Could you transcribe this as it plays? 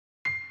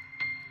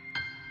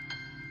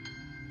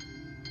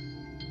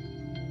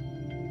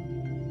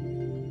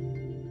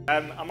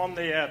I'm on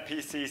the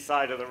PC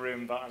side of the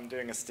room, but I'm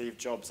doing a Steve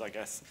Jobs, I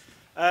guess.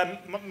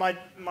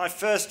 My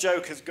first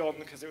joke has gone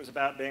because it was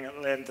about being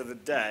at the end of the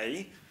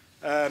day.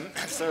 I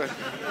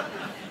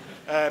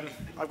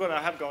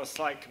have got a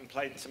slight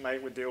complaint to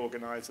make with the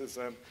organisers.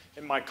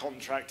 In my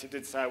contract, it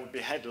did say I would be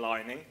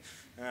headlining.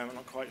 I'm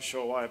not quite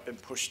sure why I've been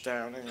pushed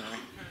down anyway.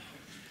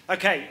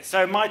 Okay,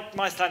 so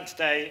my slant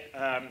today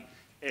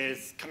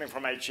is coming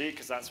from HE,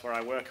 because that's where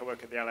I work. I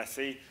work at the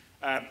LSE,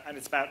 and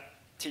it's about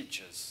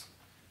teachers.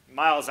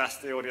 Miles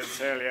asked the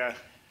audience earlier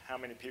how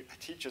many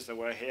teachers there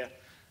were here,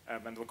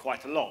 and there were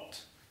quite a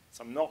lot.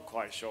 So I'm not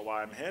quite sure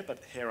why I'm here,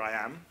 but here I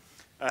am.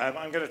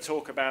 I'm going to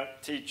talk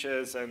about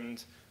teachers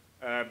and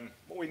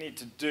what we need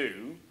to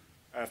do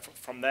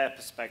from their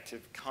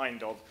perspective,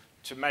 kind of,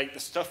 to make the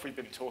stuff we've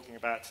been talking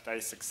about today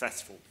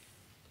successful.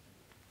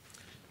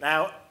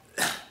 Now,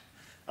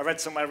 I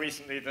read somewhere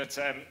recently that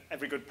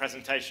every good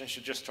presentation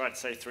should just try to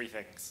say 3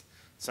 things.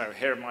 So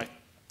here are my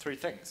 3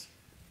 things.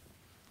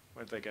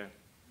 Where'd they go?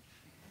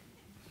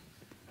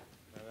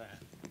 They're there.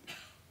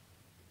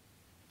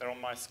 They're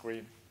on my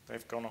screen.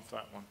 They've gone off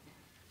that one.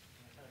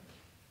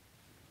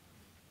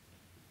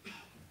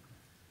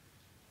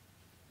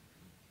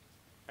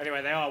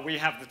 Anyway, they are. We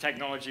have the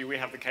technology, we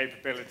have the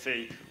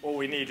capability. All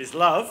we need is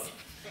love.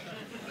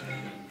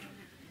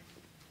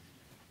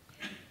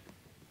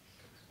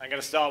 I'm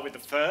going to start with the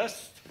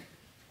first.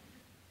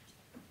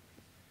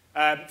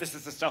 This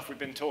is the stuff we've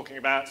been talking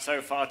about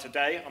so far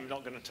today. I'm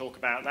not going to talk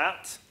about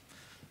that.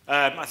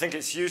 I think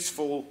it's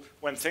useful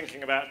when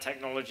thinking about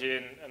technology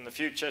in the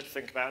future to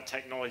think about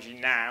technology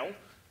now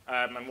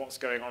and what's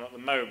going on at the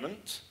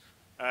moment.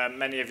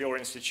 Many of your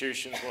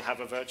institutions will have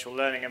a virtual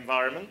learning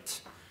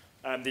environment.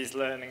 These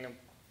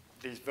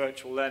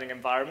virtual learning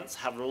environments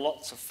have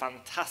lots of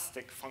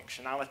fantastic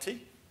functionality,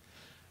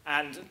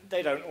 and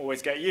they don't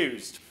always get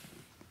used.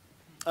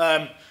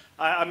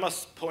 I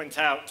must point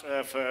out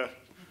for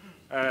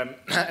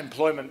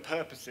employment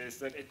purposes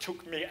that it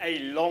took me a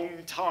long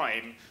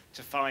time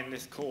to find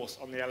this course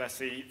on the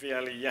LSE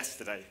VLE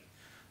yesterday.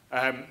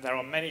 There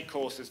are many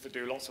courses that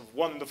do lots of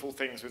wonderful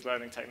things with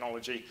learning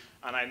technology,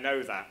 and I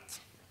know that.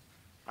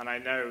 And I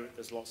know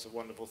there's lots of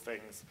wonderful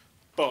things.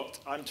 But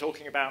I'm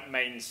talking about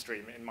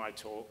mainstream in my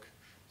talk.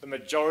 The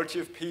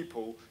majority of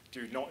people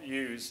do not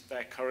use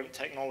their current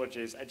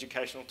technologies,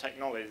 educational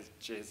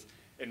technologies,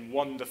 in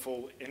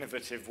wonderful,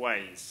 innovative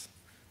ways.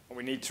 And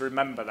we need to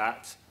remember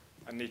that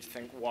and need to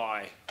think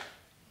why.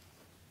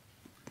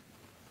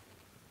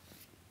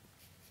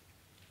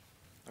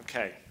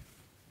 Okay.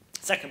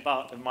 Second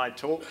part of my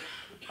talk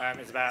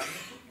is about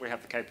we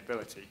have the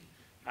capability.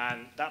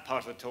 And that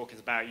part of the talk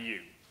is about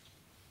you.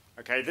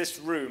 Okay, this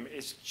room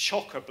is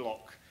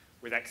chock-a-block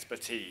with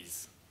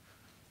expertise.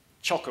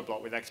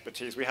 Chock-a-block with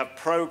expertise. We have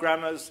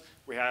programmers,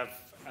 we have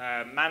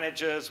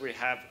managers, we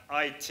have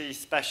IT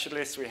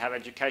specialists, we have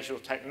educational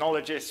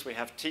technologists, we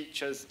have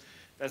teachers.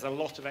 There's a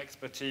lot of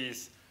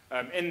expertise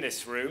in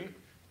this room.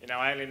 You know,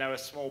 I only know a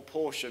small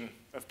portion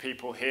of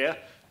people here,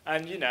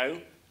 and you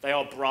know, they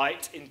are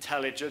bright,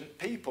 intelligent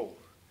people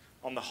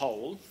on the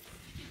whole.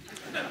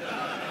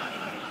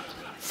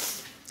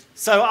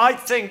 So I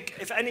think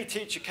if any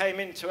teacher came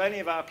into any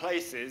of our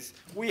places,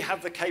 we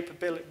have the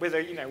capability, with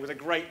a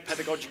great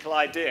pedagogical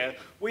idea,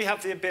 we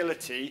have the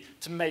ability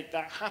to make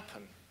that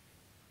happen.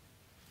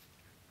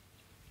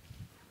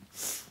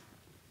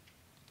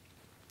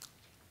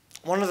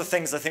 One of the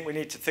things I think we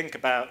need to think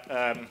about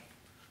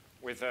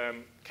with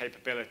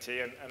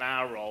capability and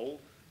our role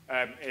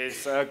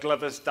is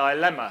Glover's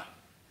dilemma.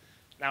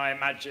 Now I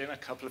imagine a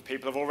couple of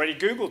people have already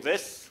Googled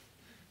this.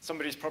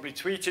 Somebody's probably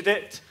tweeted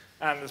it.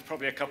 And there's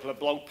probably a couple of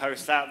blog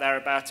posts out there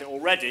about it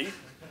already,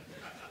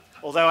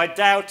 although I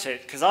doubt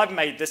it, because I've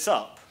made this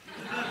up.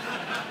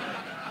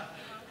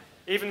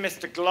 Even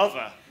Mr.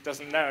 Glover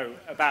doesn't know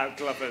about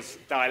Glover's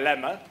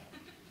dilemma.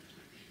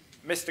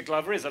 Mr.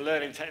 Glover is a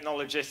learning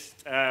technologist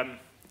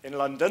in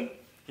London.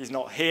 He's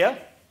not here,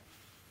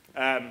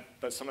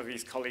 but some of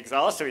his colleagues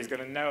are, so he's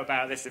going to know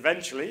about this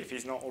eventually, if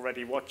he's not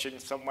already watching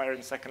somewhere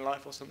in Second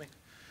Life or something.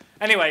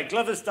 Anyway,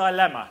 Glover's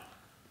dilemma.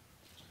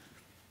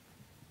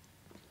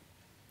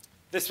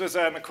 This was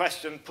a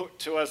question put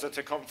to us at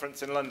a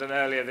conference in London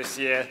earlier this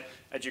year,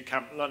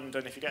 EduCamp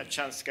London. If you get a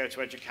chance to go to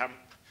EduCamp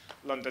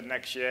London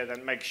next year,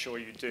 then make sure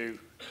you do.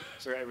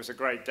 So it was a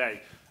great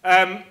day.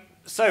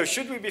 So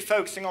should we be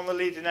focusing on the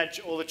leading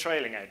edge or the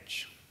trailing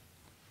edge?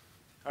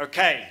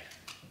 Okay.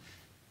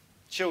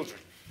 Children.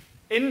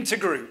 Into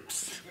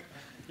groups.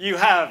 You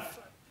have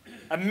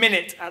a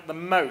minute at the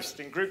most,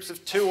 in groups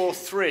of 2 or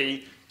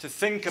 3, to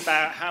think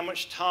about how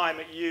much time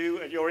you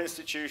at your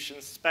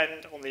institution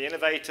spend on the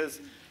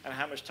innovators and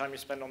how much time you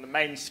spend on the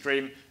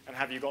mainstream, and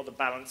have you got the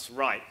balance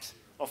right?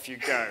 Off you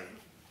go.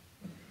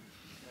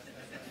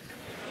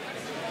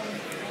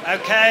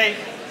 Okay.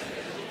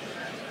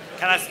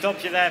 Can I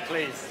stop you there,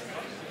 please?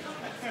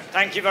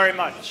 Thank you very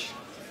much.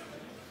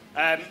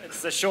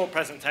 It's a short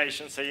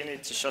presentation, so you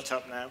need to shut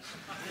up now.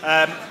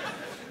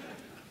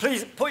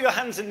 Please put your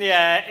hands in the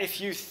air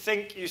if you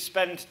think you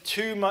spend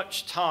too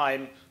much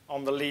time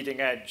on the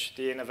leading edge,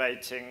 the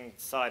innovating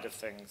side of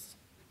things.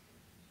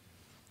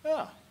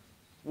 Ah,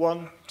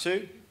 1,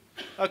 2.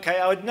 Okay,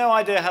 I had no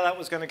idea how that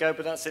was going to go,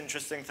 but that's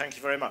interesting. Thank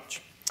you very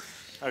much.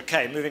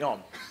 Okay, moving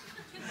on.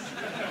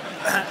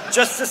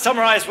 Just to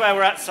summarize where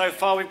we're at so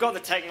far, we've got the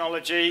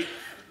technology.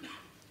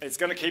 It's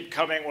going to keep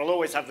coming. We'll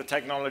always have the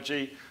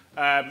technology.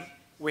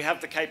 We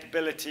have the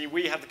capability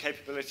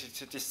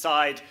to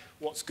decide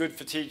what's good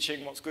for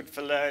teaching, what's good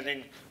for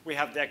learning. We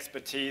have the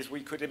expertise.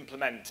 We could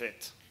implement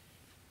it.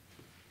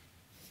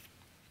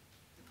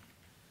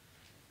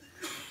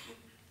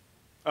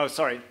 Oh,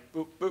 sorry.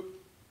 Boop, boop.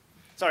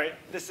 Sorry,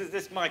 this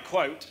is my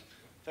quote.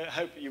 I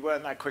hope you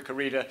weren't that quick a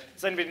reader.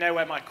 Does anybody know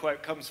where my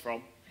quote comes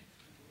from?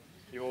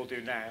 You all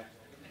do now.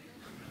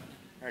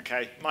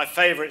 Okay, my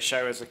favorite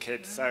show as a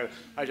kid, so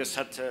I just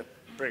had to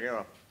bring it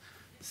up.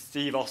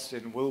 Steve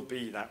Austin will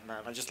be that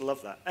man. I just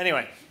love that.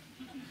 Anyway,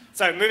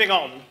 so moving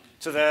on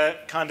to the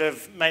kind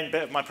of main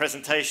bit of my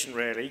presentation,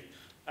 really.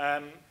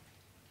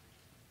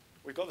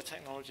 We've got the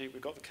technology,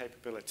 we've got the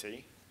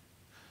capability.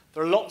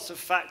 There are lots of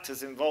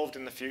factors involved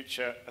in the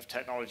future of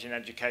technology in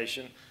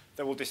education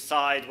that will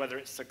decide whether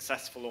it's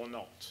successful or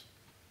not.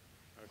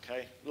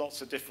 Okay,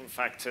 lots of different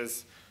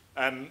factors.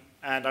 And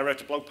I wrote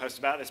a blog post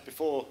about this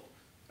before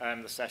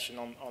the session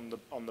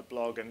on the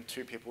blog, and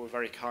 2 people were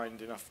very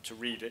kind enough to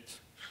read it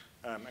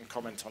and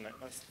comment on it.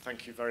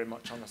 Thank you very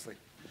much, honestly.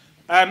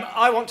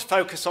 I want to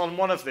focus on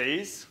one of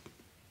these,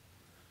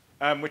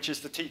 which is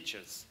the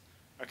teachers.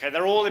 Okay,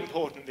 they're all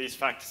important, these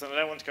factors, and I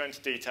don't want to go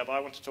into detail, but I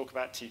want to talk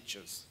about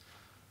teachers.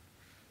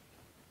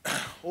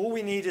 All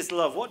we need is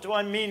love. What do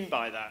I mean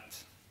by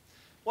that?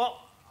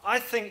 Well, I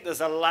think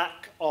there's a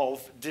lack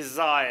of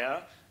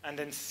desire and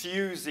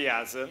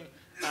enthusiasm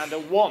and a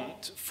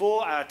want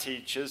for our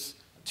teachers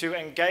to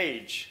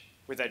engage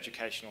with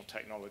educational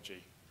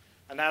technology.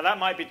 And now that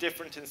might be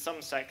different in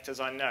some sectors,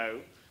 I know,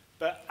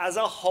 but as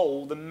a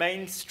whole, the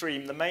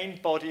mainstream, the main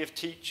body of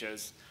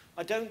teachers,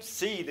 I don't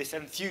see this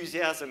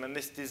enthusiasm and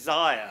this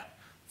desire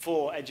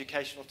for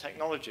educational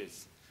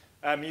technologies.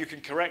 You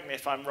can correct me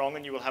if I'm wrong,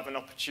 and you will have an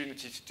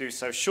opportunity to do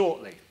so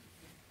shortly.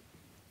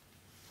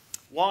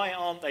 Why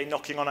aren't they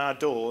knocking on our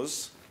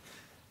doors?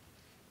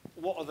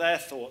 What are their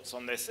thoughts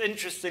on this?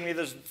 Interestingly,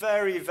 there's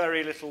very,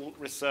 very little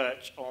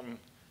research on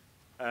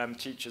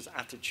teachers'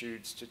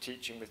 attitudes to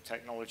teaching with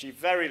technology.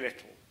 Very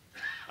little.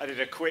 I did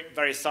a quick,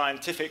 very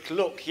scientific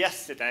look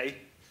yesterday,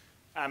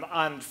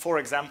 and for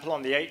example,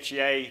 on the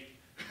HEA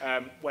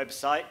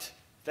website,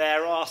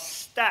 there are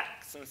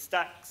stacks and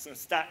stacks and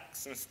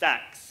stacks and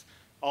stacks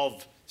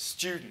of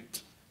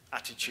student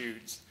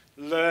attitudes,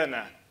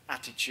 learner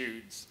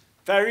attitudes.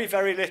 Very,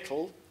 very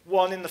little,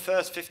 1 in the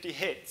first 50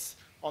 hits,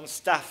 on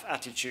staff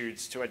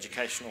attitudes to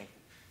educational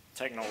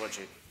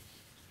technology.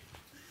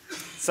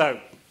 So,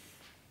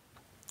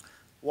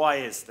 why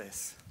is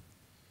this?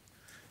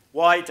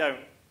 Why don't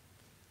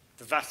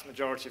the vast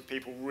majority of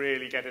people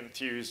really get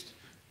enthused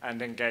and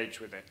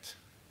engage with it?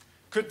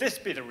 Could this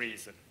be the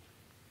reason?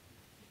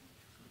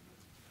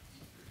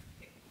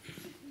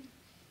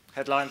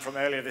 Headline from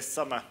earlier this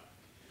summer.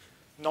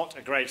 Not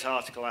a great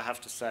article, I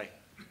have to say.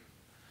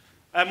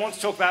 I want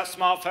to talk about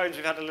smartphones.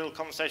 We've had a little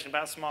conversation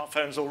about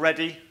smartphones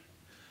already.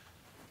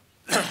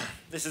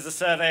 This is a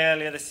survey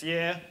earlier this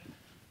year.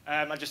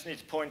 I just need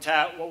to point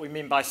out what we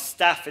mean by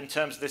staff in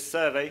terms of this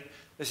survey.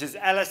 This is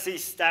LSE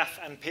staff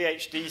and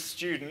PhD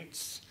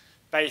students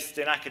based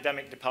in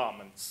academic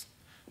departments.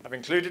 I've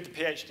included the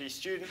PhD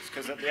students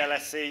because at the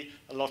LSE,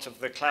 a lot of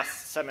the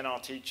class seminar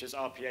teachers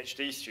are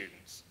PhD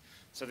students.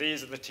 So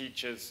these are the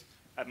teachers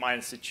at my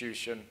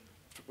institution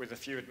with a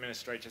few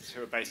administrators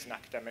who are based in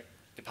academic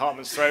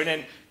departments thrown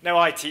in.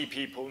 No IT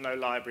people, no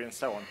library, and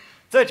so on.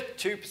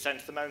 32%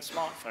 of them own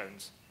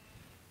smartphones.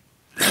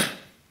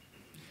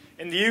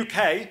 In the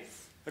UK,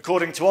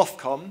 according to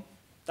Ofcom,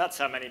 that's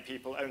how many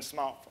people own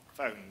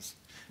smartphones.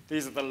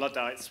 These are the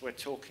Luddites we're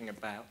talking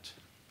about.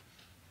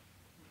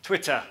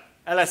 Twitter.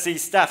 LSE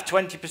staff,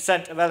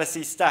 20% of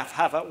LSE staff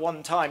have at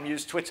one time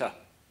used Twitter.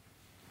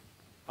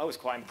 I was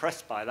quite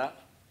impressed by that.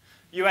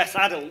 US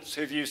adults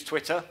who've used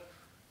Twitter,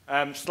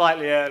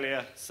 slightly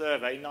earlier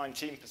survey,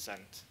 19%.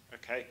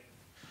 Okay.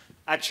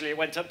 Actually, it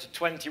went up to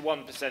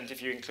 21%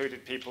 if you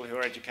included people who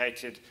are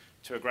educated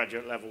to a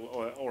graduate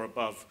level or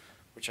above,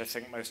 which I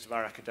think most of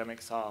our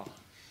academics are.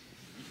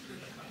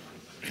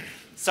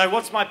 So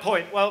what's my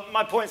point? Well,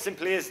 my point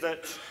simply is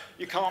that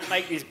you can't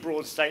make these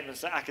broad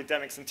statements that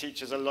academics and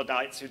teachers are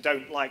Luddites who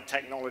don't like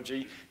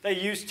technology. They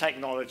use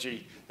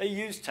technology. They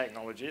use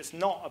technology. It's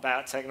not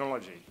about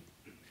technology.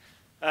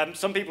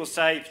 Some people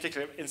say,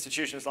 particularly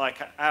institutions like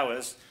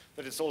ours,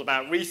 that it's all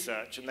about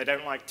research and they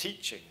don't like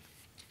teaching.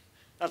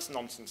 That's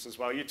nonsense as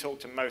well. You talk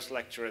to most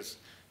lecturers,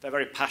 they're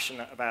very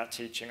passionate about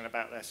teaching and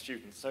about their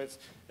students. So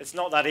it's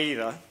not that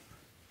either.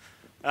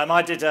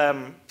 I did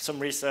some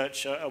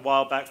research a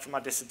while back for my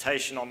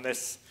dissertation on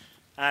this,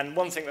 and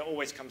one thing that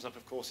always comes up,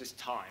 of course, is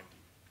time.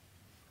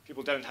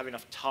 People don't have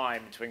enough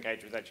time to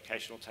engage with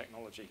educational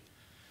technology.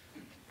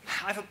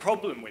 I have a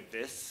problem with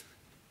this.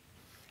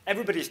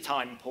 Everybody's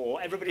time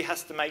poor. Everybody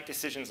has to make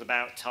decisions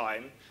about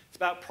time. It's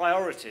about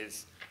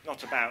priorities,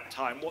 not about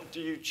time. What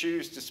do you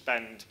choose to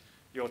spend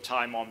your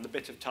time on, the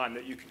bit of time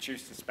that you can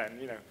choose to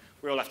spend. You know,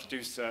 we all have to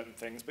do certain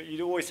things, but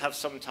you always have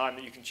some time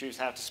that you can choose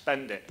how to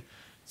spend it.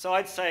 So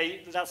I'd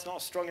say that's not a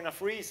strong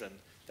enough reason.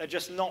 They're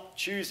just not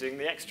choosing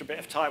the extra bit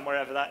of time,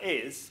 wherever that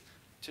is,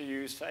 to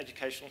use for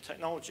educational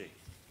technology.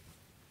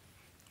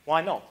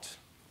 Why not?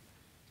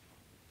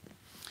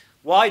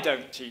 Why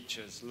don't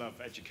teachers love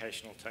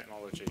educational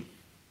technology?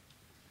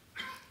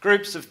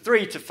 Groups of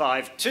 3 to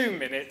 5, 2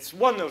 minutes,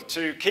 1 or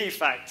 2 key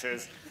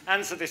factors.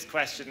 Answer this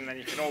question, and then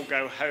you can all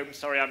go home.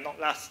 Sorry, I'm not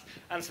last.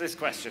 Answer this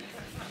question.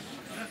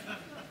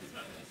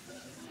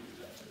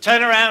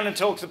 Turn around and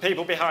talk to the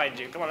people behind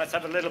you. Come on, let's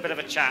have a little bit of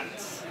a chat.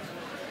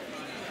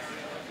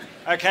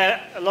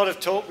 Okay, a lot of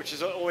talk, which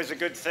is always a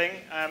good thing.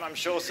 I'm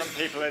sure some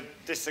people are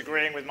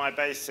disagreeing with my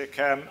basic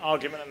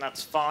argument, and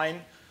that's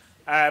fine.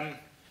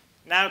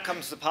 Now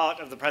comes the part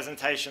of the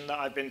presentation that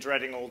I've been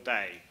dreading all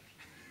day.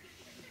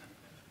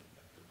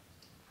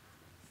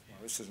 Well,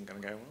 this isn't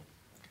going to go well.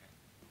 Okay.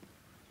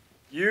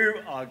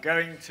 You are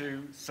going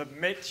to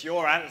submit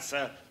your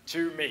answer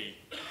to me.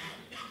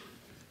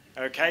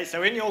 Okay,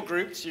 so in your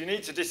groups, you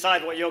need to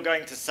decide what you're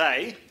going to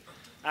say,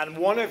 and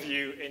one of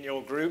you in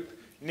your group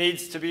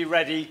needs to be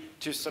ready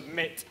to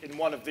submit in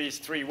one of these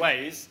 3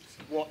 ways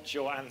what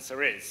your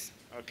answer is.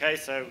 Okay,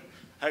 so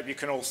I hope you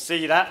can all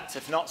see that.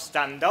 If not,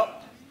 stand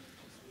up.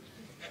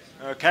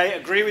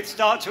 Okay,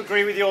 start to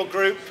agree with your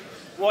group.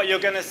 What you're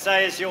going to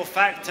say is your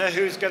factor,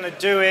 who's going to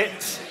do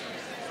it.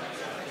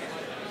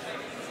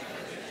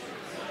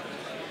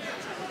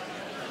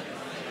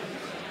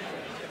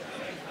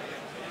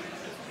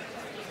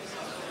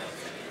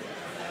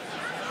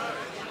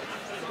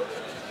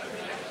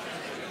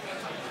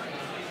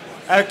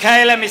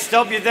 Okay, let me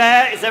stop you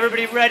there. Is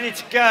everybody ready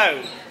to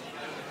go?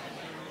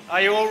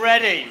 Are you all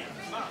ready?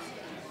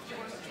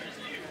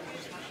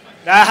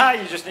 Nah,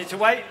 you just need to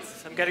wait.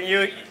 I'm getting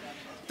you.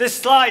 This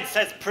slide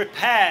says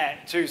prepare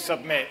to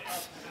submit.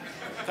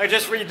 If I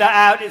just read that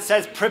out, it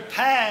says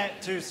prepare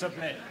to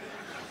submit.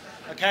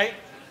 Okay?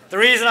 The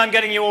reason I'm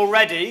getting you all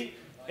ready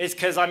is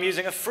because I'm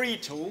using a free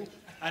tool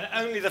and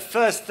only the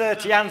first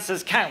 30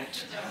 answers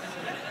count.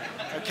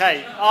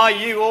 Okay, are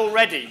you all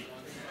ready?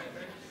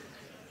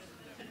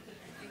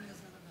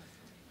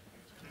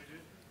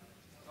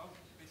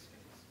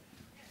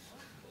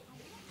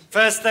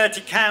 First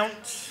 30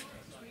 count.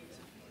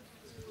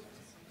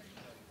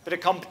 Bit of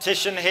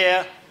competition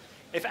here.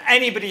 If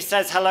anybody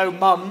says hello,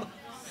 mum.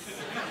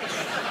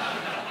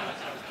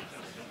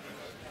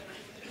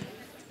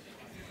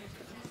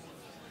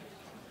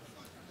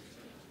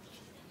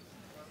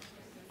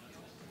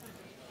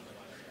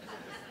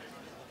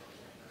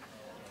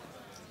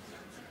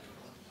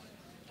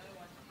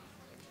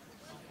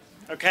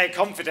 Okay,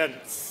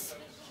 confidence.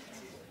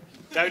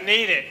 Don't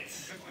need it.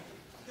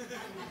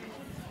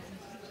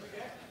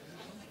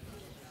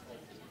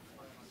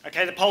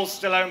 Okay, the poll's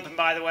still open,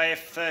 by the way,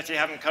 if 30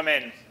 haven't come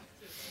in.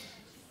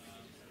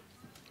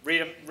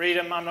 Read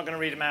them. I'm not going to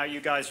read them out. You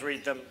guys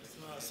read them.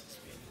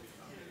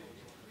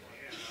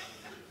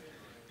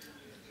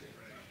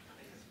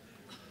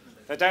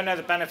 They don't know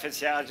the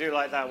benefits yet. I do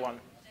like that one.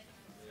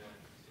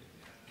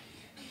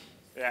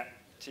 Yeah,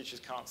 teachers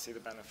can't see the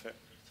benefit.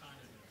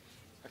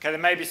 Okay, there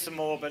may be some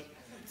more, but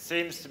it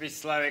seems to be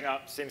slowing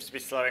up,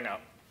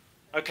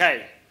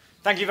 Okay.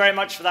 Thank you very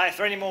much for that. If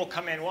there are any more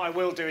come in, what I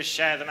will do is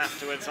share them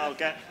afterwards. I'll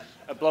get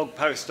a blog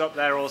post up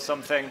there or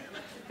something.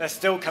 They're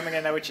still coming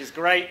in there, which is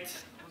great.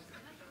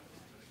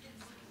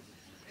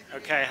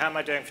 Okay, how am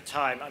I doing for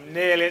time? I'm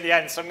nearly at the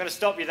end, so I'm going to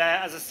stop you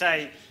there. As I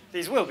say,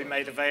 these will be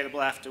made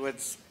available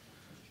afterwards.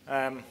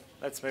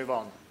 Let's move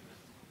on.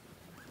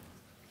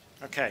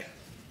 Okay,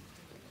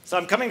 so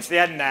I'm coming to the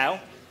end now.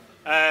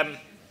 And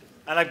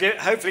I've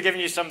hopefully given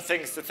you some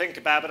things to think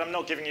about, but I'm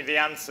not giving you the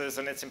answers,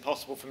 and it's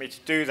impossible for me to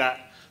do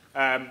that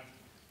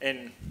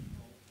in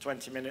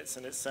 20 minutes,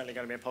 and it's certainly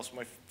going to be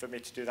impossible for me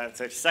to do that in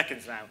 30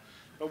 seconds now.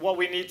 But what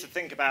we need to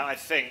think about, I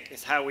think,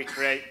 is how we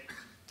create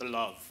the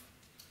love.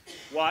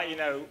 Why, you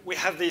know, we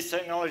have these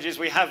technologies,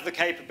 we have the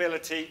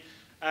capability,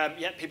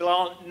 yet people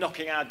aren't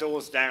knocking our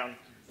doors down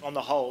on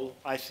the whole,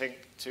 I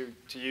think, to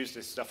use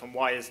this stuff. And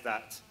why is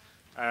that?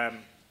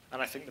 And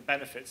I think the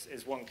benefits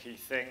is one key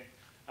thing.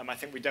 I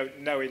think we don't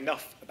know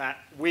enough about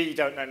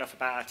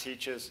our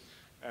teachers,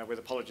 with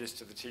apologies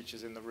to the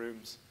teachers in the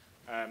rooms,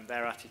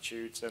 their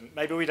attitudes. And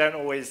maybe we don't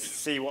always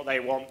see what they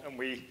want, and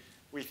we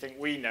think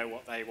we know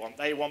what they want.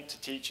 They want to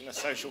teach in a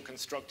social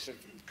constructive,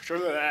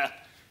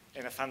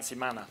 in a fancy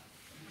manner.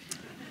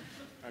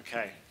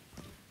 Okay.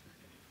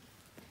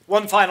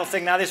 One final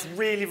thing. Now, this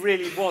really,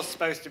 really was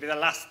supposed to be the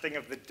last thing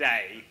of the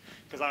day,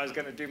 because I was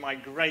going to do my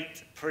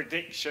great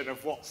prediction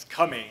of what's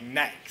coming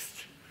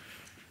next.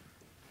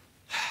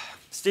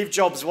 Steve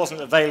Jobs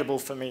wasn't available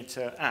for me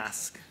to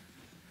ask.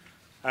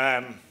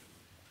 But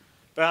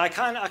I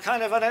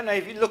don't know,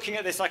 if you're looking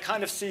at this, I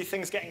kind of see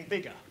things getting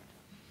bigger.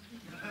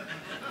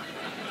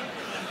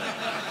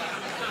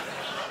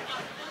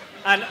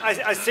 And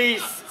I see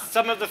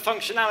some of the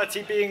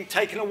functionality being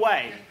taken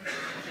away.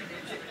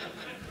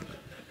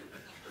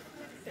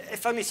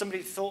 If only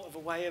somebody thought of a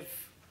way of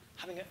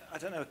having, I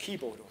don't know, a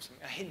keyboard or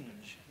something, a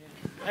hinge.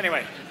 Yeah.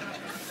 Anyway.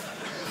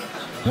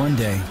 One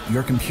day,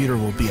 your computer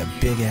will be a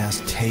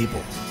big-ass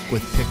table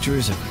with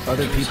pictures of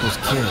other people's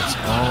kids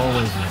all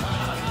over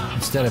it.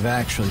 Instead of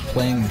actually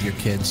playing with your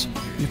kids,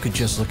 you could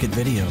just look at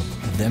video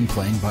of them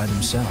playing by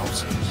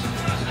themselves.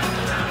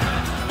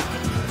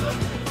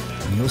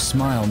 And you'll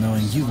smile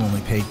knowing you've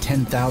only paid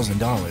 $10,000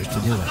 to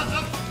do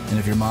it. And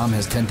if your mom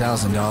has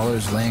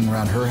 $10,000 laying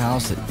around her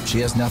house that she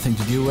has nothing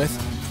to do with,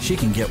 she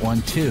can get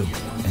one too.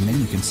 And then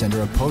you can send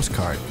her a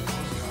postcard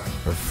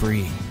for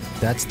free.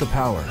 That's the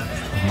power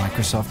of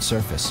Microsoft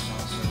Surface.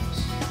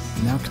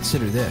 Now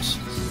consider this.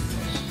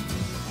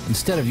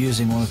 Instead of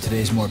using one of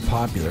today's more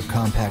popular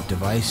compact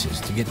devices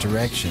to get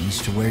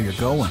directions to where you're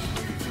going,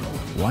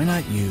 why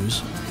not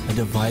use a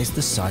device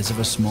the size of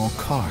a small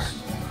car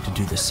to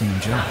do the same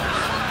job?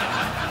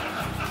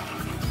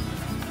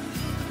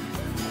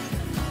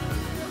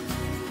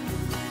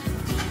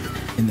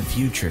 In the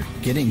future,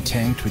 getting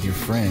tanked with your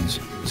friends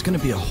is going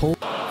to be a whole...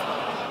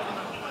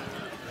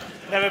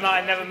 Never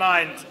mind, never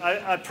mind.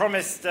 I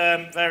promised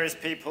various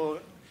people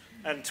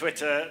and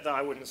Twitter that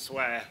I wouldn't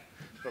swear,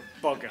 but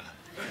bugger.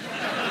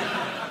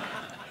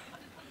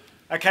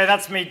 Okay,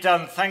 that's me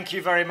done. Thank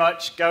you very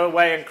much. Go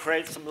away and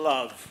create some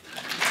love.